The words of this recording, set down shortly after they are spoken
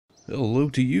Hello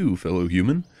to you, fellow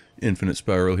human. Infinite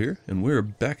Spiral here, and we're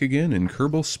back again in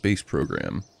Kerbal Space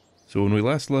Program. So when we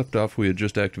last left off, we had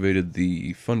just activated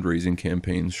the fundraising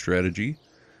campaign strategy,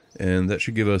 and that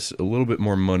should give us a little bit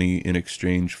more money in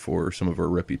exchange for some of our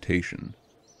reputation.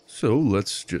 So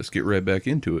let's just get right back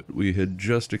into it. We had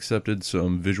just accepted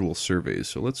some visual surveys,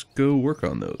 so let's go work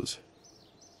on those.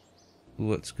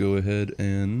 Let's go ahead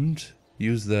and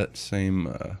use that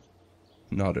same,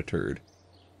 not a turd.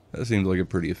 That seems like a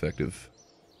pretty effective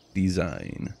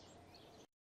design.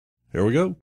 Here we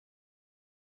go.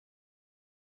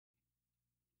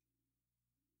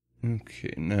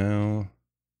 Okay, now,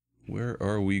 where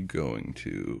are we going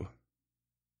to?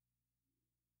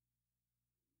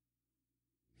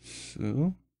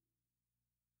 So,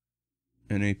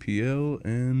 NAPL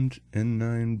and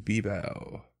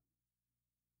N9BBOW.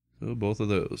 So, both of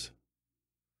those.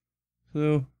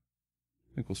 So,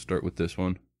 I think we'll start with this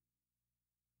one.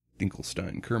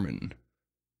 Dinkelstein Kerman.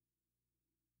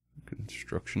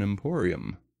 Construction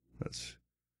Emporium. That's...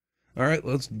 Alright,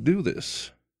 let's do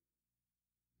this.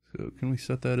 So, can we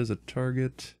set that as a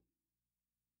target?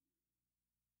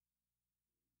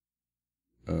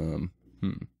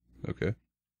 Okay.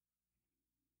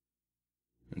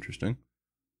 Interesting.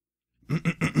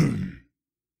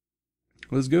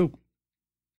 Let's go.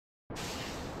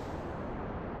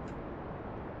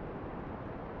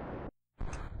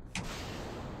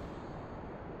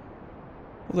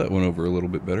 Well, that went over a little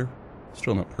bit better.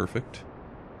 Still not perfect.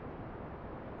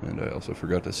 And I also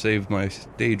forgot to save my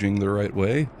staging the right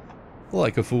way.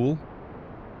 Like a fool.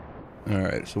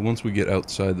 Alright, so once we get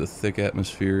outside the thick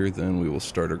atmosphere, then we will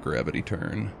start our gravity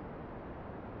turn.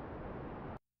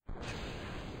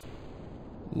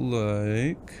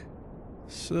 Like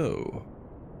so.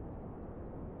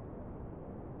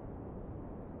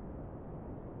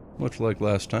 Much like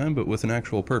last time, but with an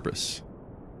actual purpose.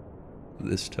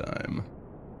 This time.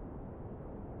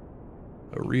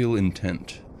 A real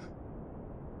intent.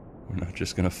 We're not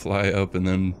just gonna fly up and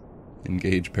then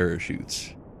engage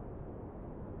parachutes.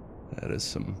 That is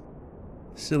some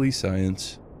silly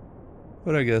science.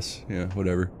 But I guess, yeah,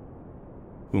 whatever.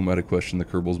 Who am I to question the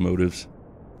Kerbal's motives?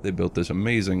 They built this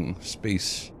amazing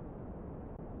space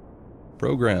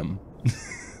program.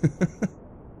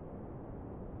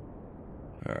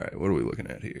 Alright, what are we looking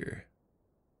at here?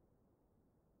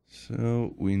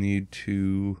 So, we need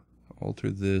to alter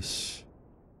this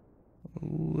a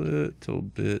little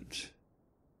bit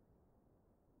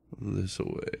this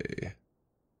way.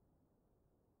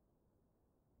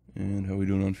 And how are we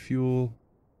doing on fuel?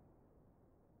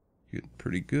 Getting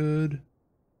pretty good.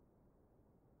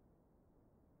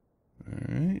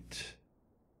 Alright.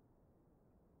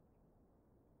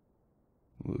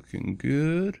 Looking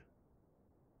good.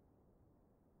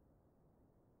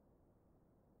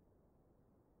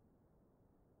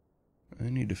 I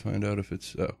need to find out if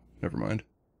it's... oh, never mind.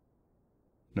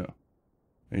 No.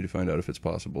 I need to find out if it's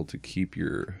possible to keep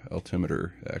your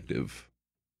altimeter active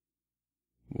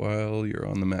while you're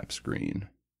on the map screen.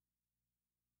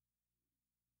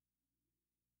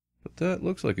 But that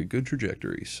looks like a good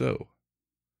trajectory, so...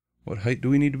 what height do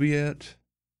we need to be at?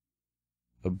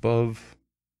 Above...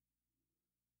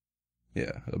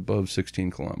 yeah, above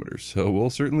 16 kilometers. So we'll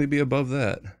certainly be above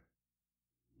that.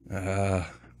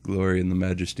 Ah, glory and the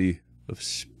majesty of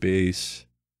space.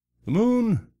 The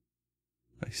moon!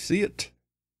 I see it.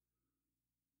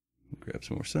 Grab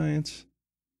some more science.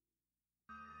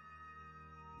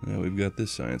 Now we've got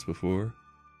this science before.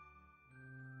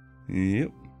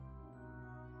 Yep.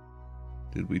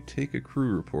 Did we take a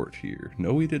crew report here?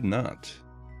 No, we did not.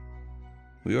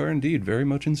 We are indeed very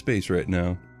much in space right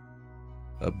now.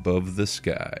 Above the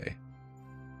sky.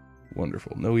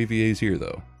 Wonderful. No EVAs here,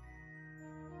 though.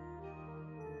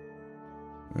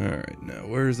 Alright, now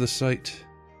where's the site?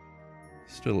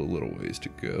 Still a little ways to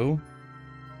go.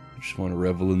 I just want to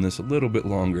revel in this a little bit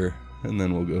longer, and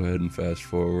then we'll go ahead and fast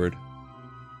forward.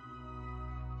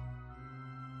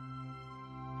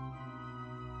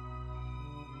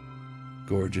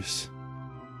 Gorgeous.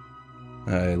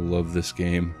 I love this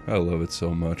game. I love it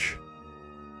so much.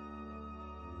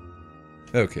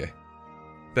 Okay,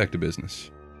 back to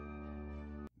business.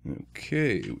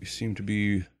 Okay, we seem to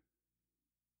be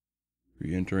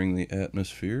re-entering the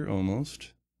atmosphere,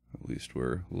 almost. At least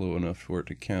we're low enough for it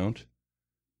to count.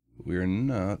 But we are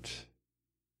not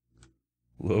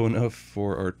low enough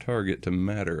for our target to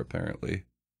matter, apparently.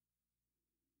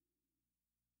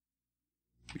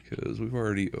 Because we've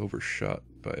already overshot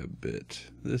by a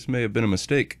bit. This may have been a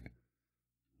mistake.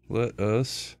 Let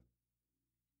us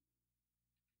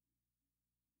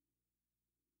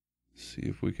see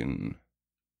if we can...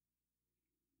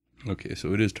 okay,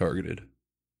 so it is targeted.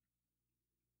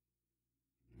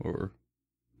 Or,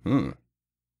 huh.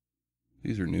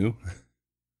 These are new.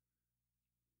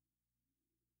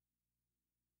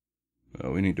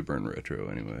 Well, we need to burn retro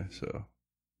anyway, so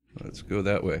let's go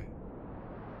that way.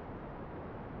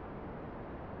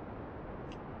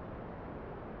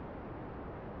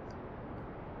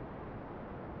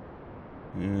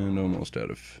 And almost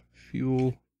out of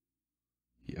fuel.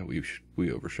 Yeah,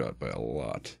 we overshot by a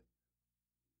lot.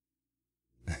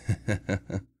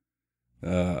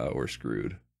 We're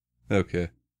screwed. Okay.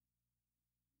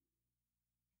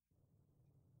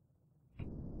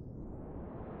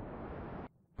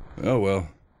 Oh well.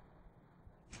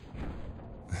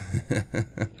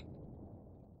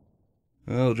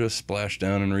 I'll just splash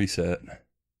down and reset.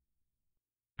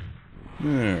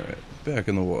 Alright, back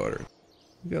in the water.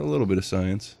 We got a little bit of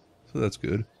science, so that's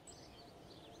good.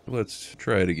 Let's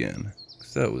try it again,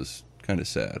 because that was kind of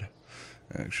sad.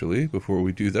 Actually, before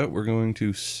we do that, we're going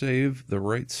to save the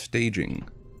right staging.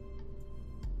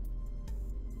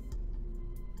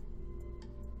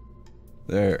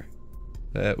 There.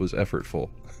 That was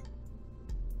effortful.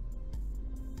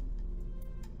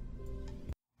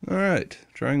 Alright,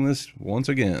 trying this once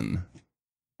again.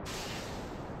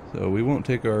 So we won't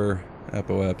take our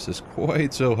apoapsis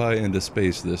quite so high into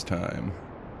space this time.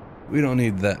 We don't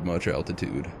need that much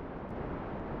altitude.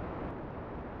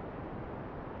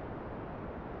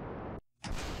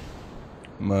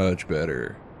 Much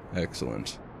better.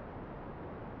 Excellent.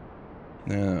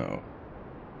 Now,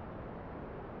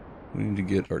 we need to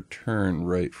get our turn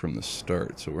right from the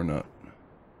start so we're not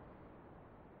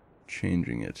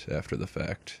changing it after the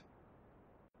fact.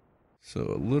 So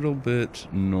a little bit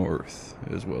north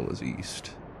as well as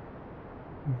east.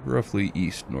 Roughly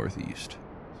east-northeast.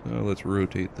 So let's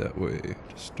rotate that way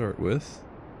to start with.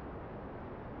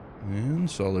 And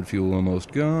solid fuel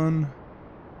almost gone.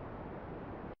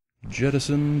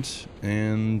 Jettisoned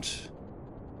and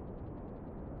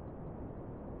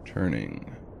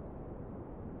turning.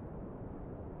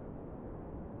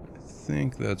 I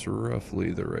think that's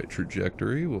roughly the right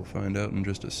trajectory. We'll find out in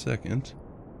just a second.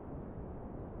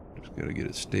 Just gotta get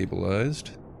it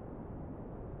stabilized.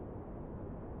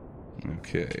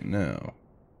 Okay, now.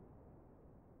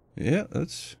 Yeah,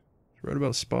 that's right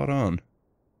about spot on.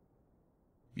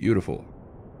 Beautiful.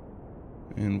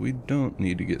 And we don't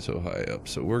need to get so high up,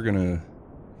 so we're gonna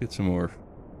get some more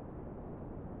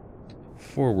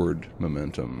forward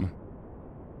momentum.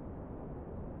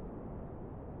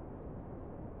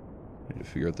 I need to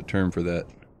figure out the term for that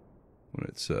when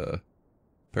it's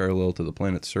parallel to the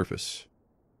planet's surface.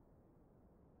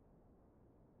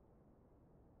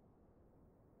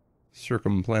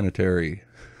 Circumplanetary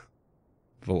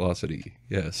velocity.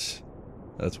 Yes,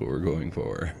 that's what we're going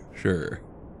for. Sure.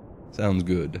 Sounds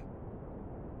good.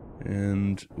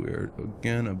 And we're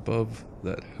again above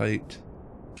that height,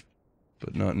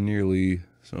 but not nearly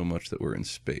so much that we're in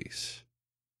space.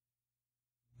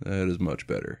 That is much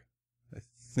better. I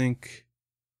think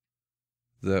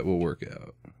that will work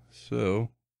out. So,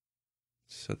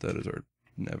 set that as our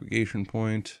navigation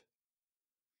point.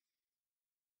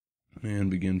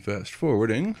 And begin fast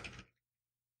forwarding.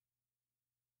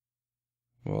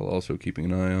 While also keeping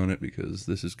an eye on it because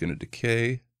this is going to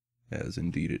decay, as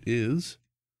indeed it is.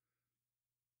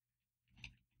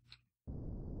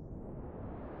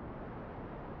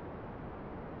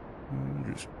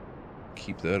 And just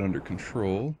keep that under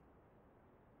control.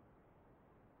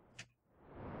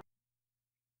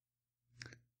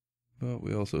 But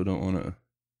we also don't want to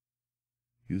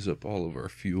use up all of our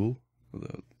fuel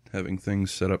without having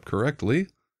things set up correctly.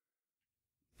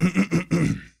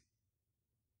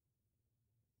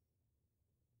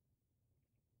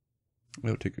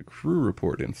 I'll take a crew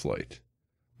report in flight.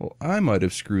 Well, I might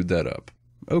have screwed that up.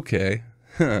 Okay.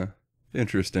 Huh.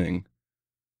 Interesting.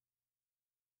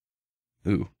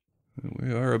 Ooh.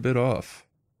 We are a bit off.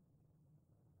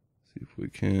 See if we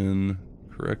can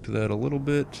correct that a little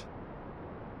bit.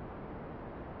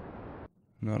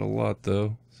 Not a lot,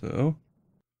 though. So,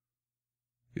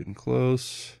 getting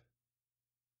close.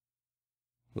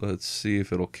 Let's see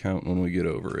if it'll count when we get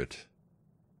over it.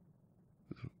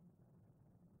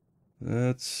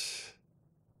 That's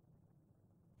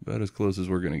about as close as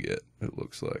we're going to get, it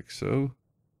looks like. So,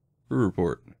 crew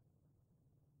report.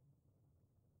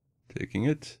 Taking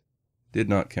it. Did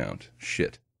not count.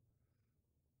 Shit.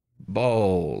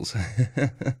 Balls.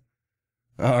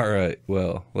 Alright,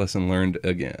 well, lesson learned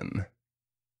again.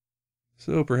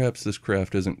 So perhaps this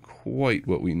craft isn't quite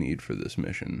what we need for this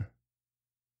mission.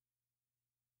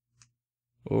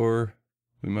 Or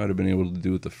we might have been able to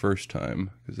do it the first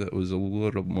time, because that was a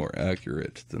little more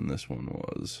accurate than this one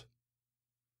was.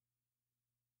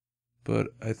 But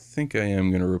I think I am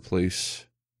going to replace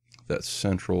that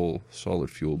central solid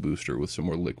fuel booster with some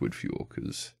more liquid fuel,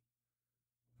 because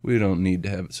we don't need to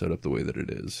have it set up the way that it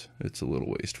is. It's a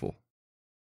little wasteful.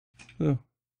 So,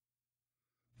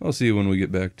 I'll see you when we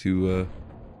get back to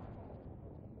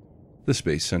the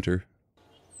Space Center.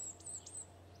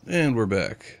 And we're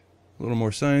back. A little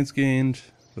more science gained,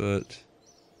 but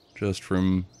just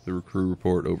from the crew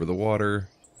report over the water,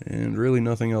 and really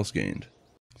nothing else gained.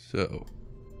 So,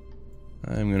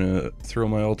 I'm gonna throw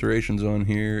my alterations on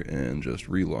here and just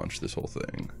relaunch this whole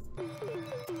thing.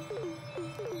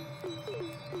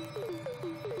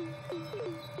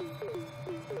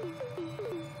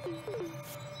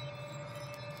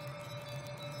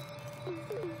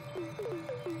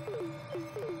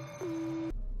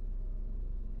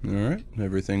 Alright,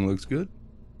 everything looks good.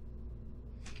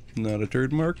 Not a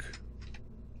turd mark.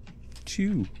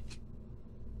 2.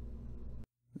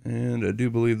 And I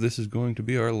do believe this is going to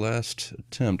be our last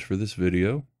attempt for this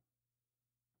video.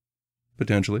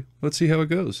 Potentially. Let's see how it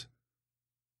goes.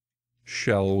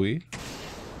 Shall we?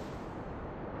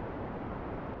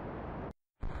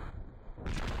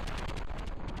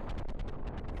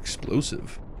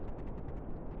 Explosive.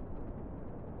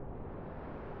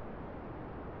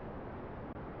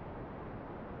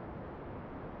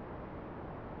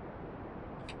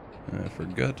 I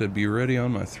forgot to be ready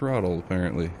on my throttle,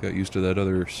 apparently. Got used to that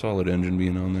other solid engine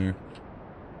being on there.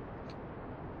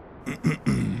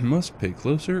 Must pay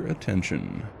closer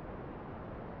attention.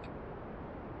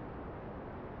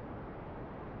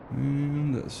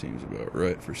 And that seems about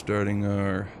right for starting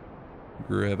our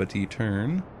gravity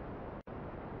turn.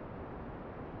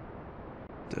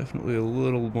 Definitely a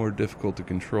little more difficult to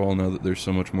control now that there's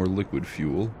so much more liquid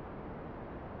fuel.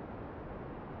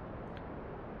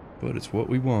 But it's what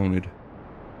we wanted.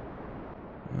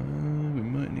 We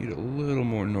might need a little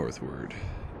more northward.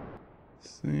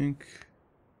 Think.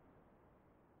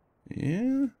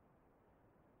 Yeah?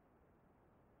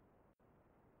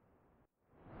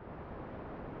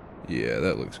 Yeah,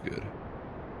 that looks good.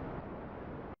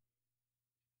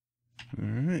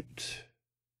 Alright.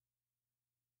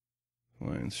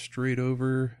 Flying straight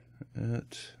over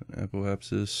at an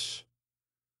apoapsis.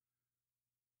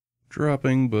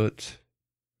 Dropping, but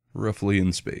roughly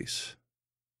in space.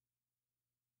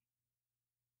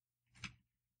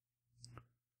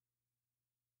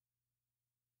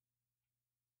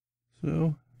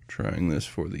 So, trying this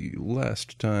for the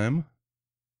last time.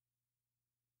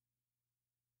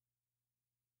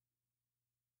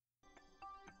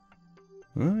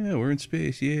 Oh yeah, we're in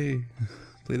space, yay!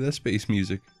 Play that space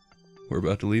music. We're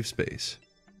about to leave space.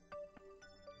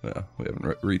 Well, we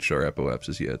haven't reached our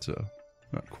apoapsis yet, so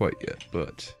not quite yet,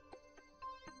 but...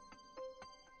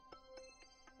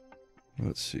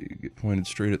 Let's see, get pointed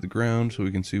straight at the ground so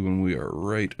we can see when we are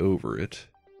right over it.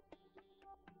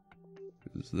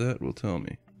 Because that will tell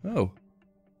me. Oh,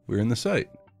 we're in the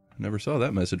site. Never saw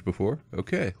that message before.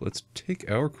 Okay, let's take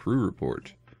our crew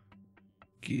report.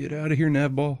 Get out of here,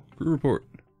 navball. Crew report.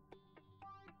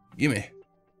 Gimme.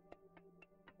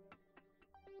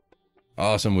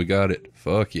 Awesome, we got it.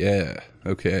 Fuck yeah.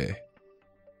 Okay.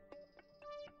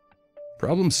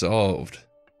 Problem solved.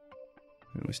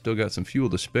 And we still got some fuel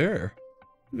to spare.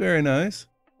 Very nice.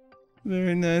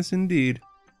 Very nice indeed.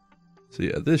 So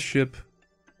yeah, this ship,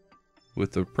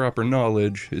 with the proper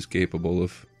knowledge, is capable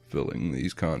of filling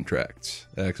these contracts.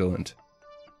 Excellent.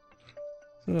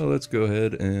 So let's go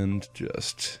ahead and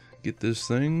just get this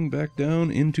thing back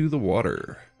down into the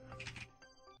water.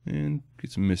 And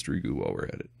get some mystery goo while we're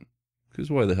at it.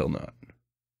 Because why the hell not?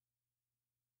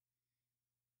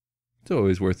 It's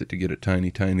always worth it to get a tiny,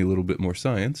 tiny little bit more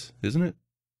science, isn't it?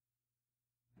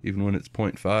 Even when it's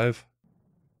 0.5.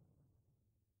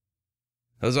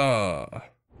 Huzzah!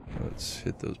 Let's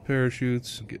hit those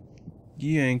parachutes and get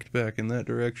yanked back in that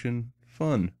direction.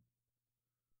 Fun.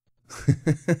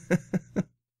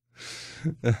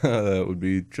 That would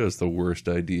be just the worst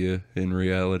idea in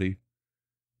reality.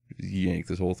 Just yank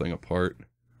this whole thing apart.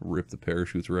 Rip the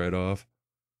parachutes right off.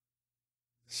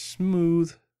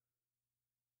 Smooth.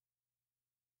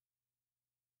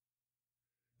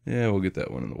 Yeah, we'll get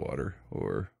that one in the water.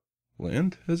 Or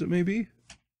land, as it may be.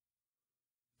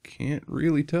 Can't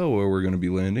really tell where we're going to be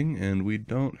landing, and we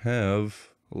don't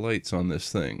have lights on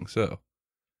this thing, so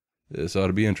this ought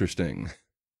to be interesting.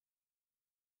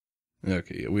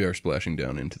 Okay, yeah, we are splashing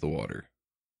down into the water.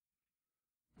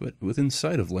 But within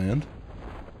sight of land.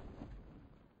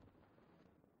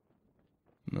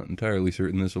 Not entirely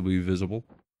certain this will be visible.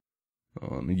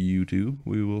 On YouTube,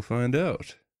 we will find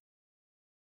out.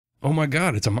 Oh my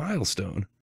god, it's a milestone!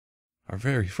 Our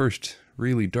very first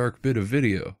really dark bit of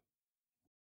video.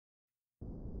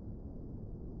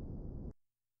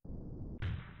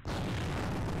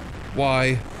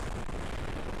 Why?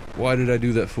 Why did I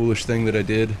do that foolish thing that I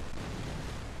did?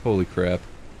 Holy crap.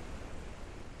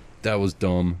 That was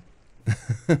dumb.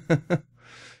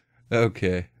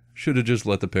 Okay. Should have just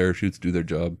let the parachutes do their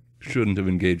job. Shouldn't have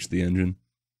engaged the engine.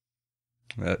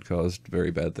 That caused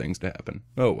very bad things to happen.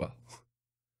 Oh well.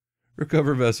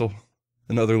 Recover vessel.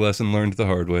 Another lesson learned the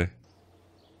hard way.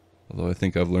 Although I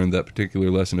think I've learned that particular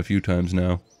lesson a few times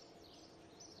now.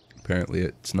 Apparently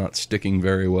it's not sticking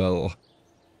very well.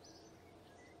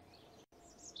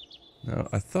 Now,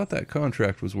 I thought that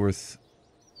contract was worth...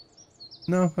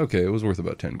 No, okay, it was worth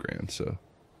about 10 grand, so...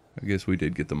 I guess we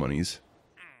did get the monies.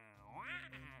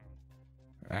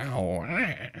 Ow.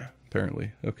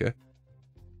 Apparently, okay.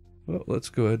 Well, let's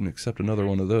go ahead and accept another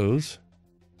one of those.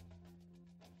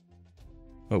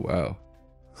 Oh, wow.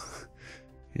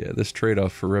 Yeah, this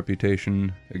trade-off for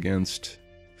reputation against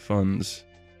funds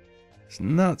is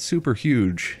not super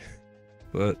huge,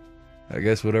 but I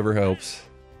guess whatever helps.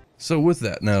 So with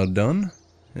that now done,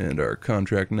 and our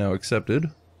contract now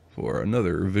accepted for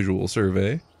another visual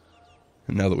survey,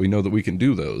 and now that we know that we can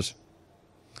do those,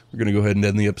 we're going to go ahead and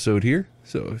end the episode here.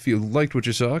 So if you liked what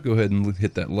you saw, go ahead and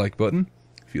hit that like button.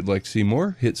 If you'd like to see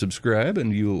more, hit subscribe,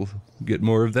 and you'll get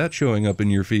more of that showing up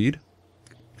in your feed.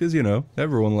 Because, you know,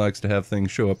 everyone likes to have things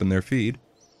show up in their feed.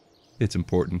 It's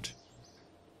important.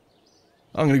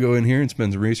 I'm going to go in here and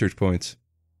spend some research points.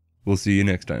 We'll see you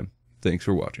next time. Thanks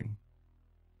for watching.